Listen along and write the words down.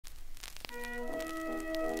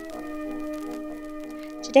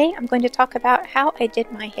Today I'm going to talk about how I did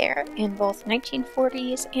my hair in both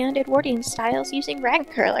 1940s and Edwardian styles using rag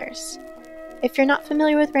curlers. If you're not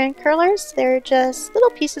familiar with rag curlers, they're just little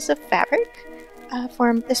pieces of fabric.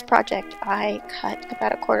 For this project I cut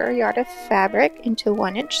about 1/4 yard of fabric into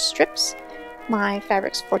 1-inch strips. My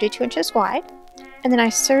fabric's 42 inches wide, and then I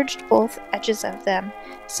serged both edges of them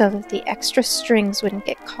so that the extra strings wouldn't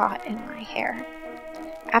get caught in my hair.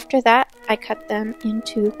 After that, I cut them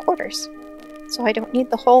into quarters. So I don't need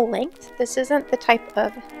the whole length. This isn't the type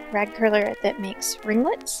of rag curler that makes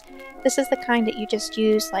ringlets. This is the kind that you just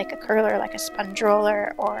use like a curler, like a sponge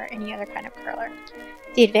roller or any other kind of curler.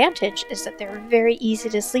 The advantage is that they're very easy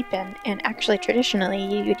to sleep in, and actually traditionally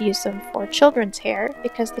you'd use them for children's hair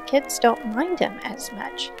because the kids don't mind them as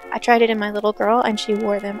much. I tried it in my little girl and she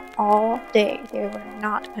wore them all day. They were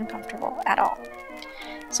not uncomfortable at all.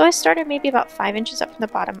 So I started maybe about 5 inches up from the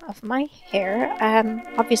bottom of my hair.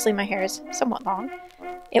 Obviously my hair is somewhat long.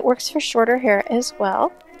 It works for shorter hair as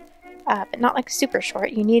well, but not like super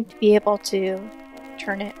short. You need to be able to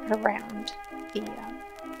turn it around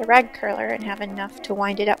the rag curler and have enough to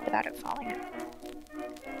wind it up without it falling out.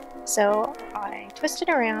 So I twisted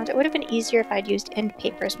around. It would have been easier if I'd used end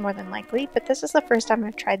papers more than likely, but this is the first time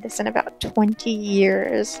I've tried this in about 20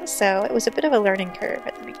 years, so it was a bit of a learning curve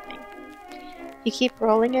at the beginning. You keep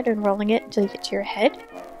rolling it and rolling it until you get to your head,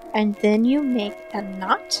 and then you make a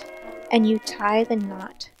knot, and you tie the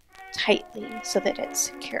knot tightly so that it's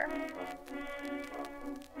secure.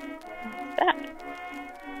 Like that.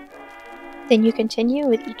 Then you continue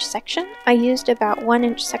with each section. I used about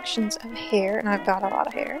 1-inch sections of hair, and I've got a lot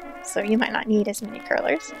of hair, so you might not need as many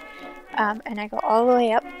curlers. And I go all the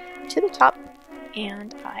way up to the top,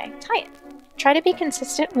 and I tie it. Try to be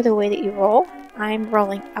consistent with the way that you roll. I'm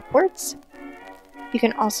rolling upwards. You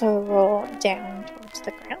can also roll down towards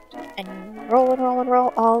the ground, and you roll and roll and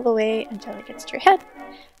roll all the way until it gets to your head,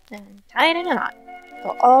 then tie it in a knot.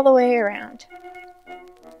 Go all the way around.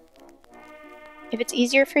 If it's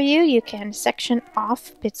easier for you, you can section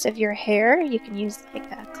off bits of your hair. You can use like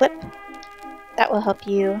a clip. That will help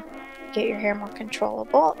you get your hair more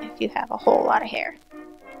controllable if you have a whole lot of hair.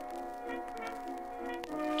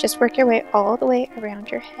 Just work your way all the way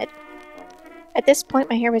around your head. At this point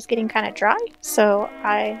my hair was getting kind of dry, so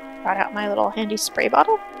I brought out my little handy spray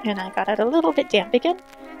bottle and I got it a little bit damp again.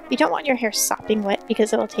 You don't want your hair sopping wet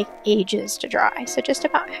because it'll take ages to dry, so just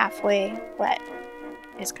about halfway wet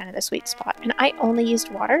is kind of the sweet spot. And I only used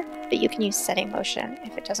water, but you can use setting lotion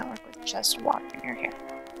if it doesn't work with just water in your hair.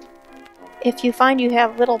 If you find you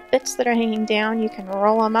have little bits that are hanging down, you can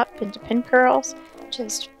roll them up into pin curls.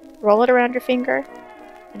 Just roll it around your finger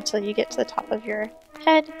until you get to the top of your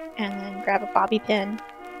head, and then grab a bobby pin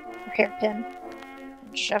or hairpin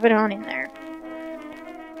and shove it on in there.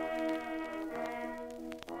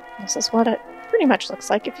 This is what it pretty much looks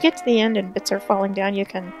like. If you get to the end and bits are falling down, you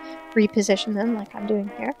can reposition them like I'm doing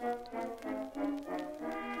here.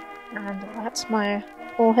 And that's my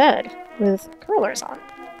whole head with curlers on.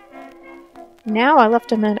 Now I left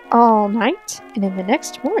them in all night, and in the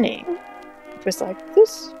next morning it was like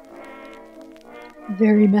this.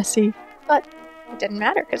 Very messy, but it didn't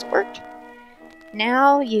matter because it worked.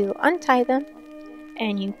 Now you untie them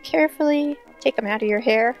and you carefully take them out of your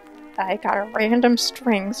hair. I got a random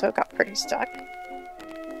string, so it got pretty stuck.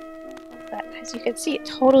 But as you can see, it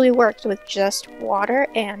totally worked with just water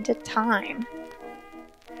and time.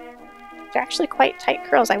 They're actually quite tight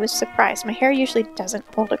curls. I was surprised. My hair usually doesn't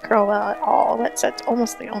hold a curl well at all. That's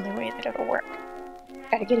almost the only way that it'll work.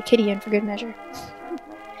 Gotta get a kitty in for good measure.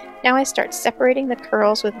 Now I start separating the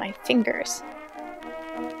curls with my fingers.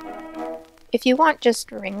 If you want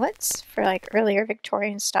just ringlets for like earlier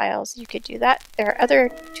Victorian styles, you could do that. There are other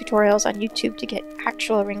tutorials on YouTube to get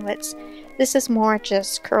actual ringlets. This is more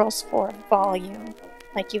just curls for volume,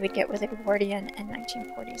 like you would get with Edwardian and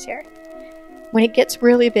 1940s hair. When it gets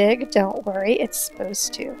really big, don't worry, it's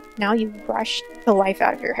supposed to. Now you brush the life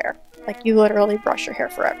out of your hair. Like you literally brush your hair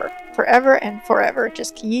forever. Forever and forever.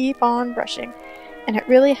 Just keep on brushing. And it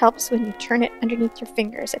really helps when you turn it underneath your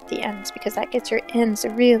fingers at the ends, because that gets your ends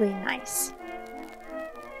really nice.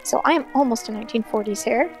 So I am almost a 1940s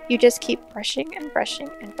hair. You just keep brushing and brushing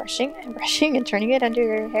and brushing and brushing and turning it under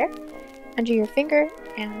your hair, under your finger.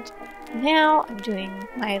 And now I'm doing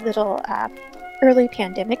my little early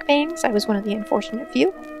pandemic bangs. I was one of the unfortunate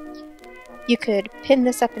few. You could pin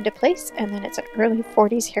this up into place, and then it's an early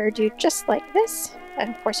 40s hairdo just like this. And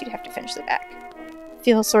of course you'd have to finish the back.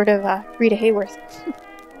 Feels sort of Rita Hayworth.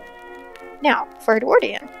 Now, for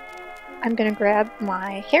Edwardian, I'm going to grab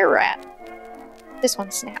my hair wrap. This one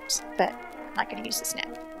snaps, but I'm not going to use the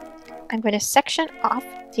snap. I'm going to section off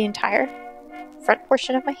the entire front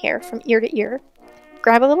portion of my hair from ear to ear,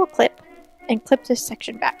 grab a little clip and clip this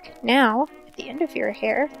section back. Now, at the end of your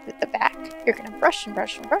hair, at the back, you're going to brush and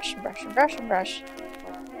brush and brush and brush and brush and brush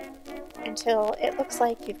until it looks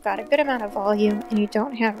like you've got a good amount of volume and you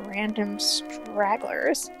don't have random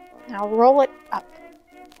stragglers. Now roll it up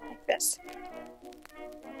like this.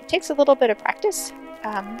 It takes a little bit of practice.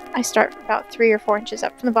 I start about 3 or 4 inches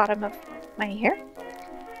up from the bottom of my hair.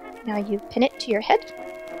 Now you pin it to your head.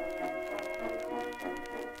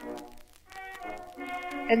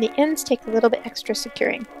 And the ends take a little bit extra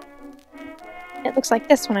securing. It looks like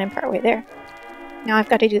this when I'm partway there. Now I've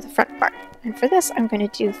got to do the front part. And for this, I'm going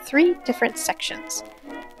to do 3 different sections.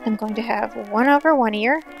 I'm going to have one over one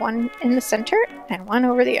ear, one in the center, and one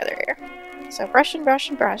over the other ear. So brush and brush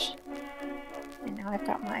and brush. And now I've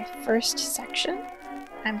got my first section.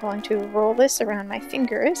 I'm going to roll this around my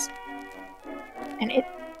fingers. And it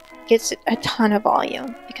gets a ton of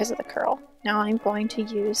volume because of the curl. Now I'm going to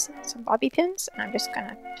use some bobby pins, and I'm just going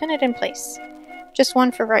to pin it in place. Just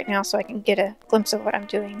one for right now so I can get a glimpse of what I'm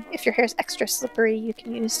doing. If your hair is extra slippery, you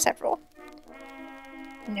can use several.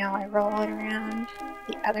 Now I roll it around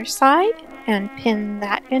the other side and pin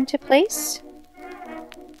that into place.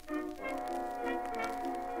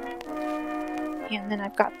 And then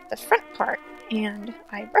I've got the front part, and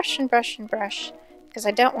I brush and brush and brush because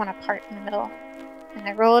I don't want a part in the middle. And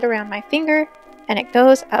I roll it around my finger, and it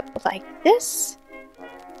goes up like this.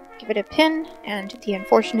 Give it a pin, and the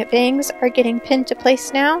unfortunate bangs are getting pinned to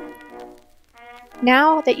place now.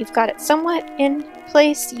 Now that you've got it somewhat in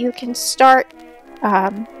place, you can start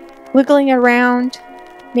wiggling around,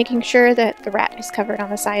 making sure that the rat is covered on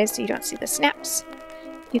the sides so you don't see the snaps.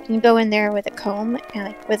 You can go in there with a comb and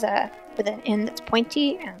like with an end that's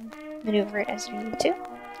pointy and maneuver it as you need to.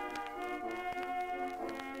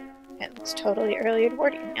 It looks totally early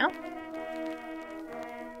Edwardian now.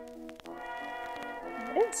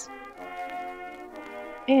 There it is.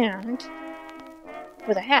 And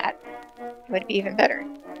with a hat, it would be even better.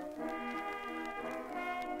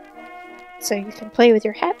 So you can play with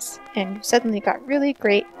your hats, and you've suddenly got really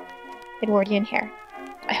great Edwardian hair.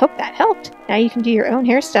 I hope that helped. Now you can do your own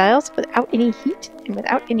hairstyles without any heat and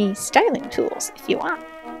without any styling tools if you want.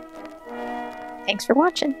 Thanks for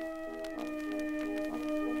watching.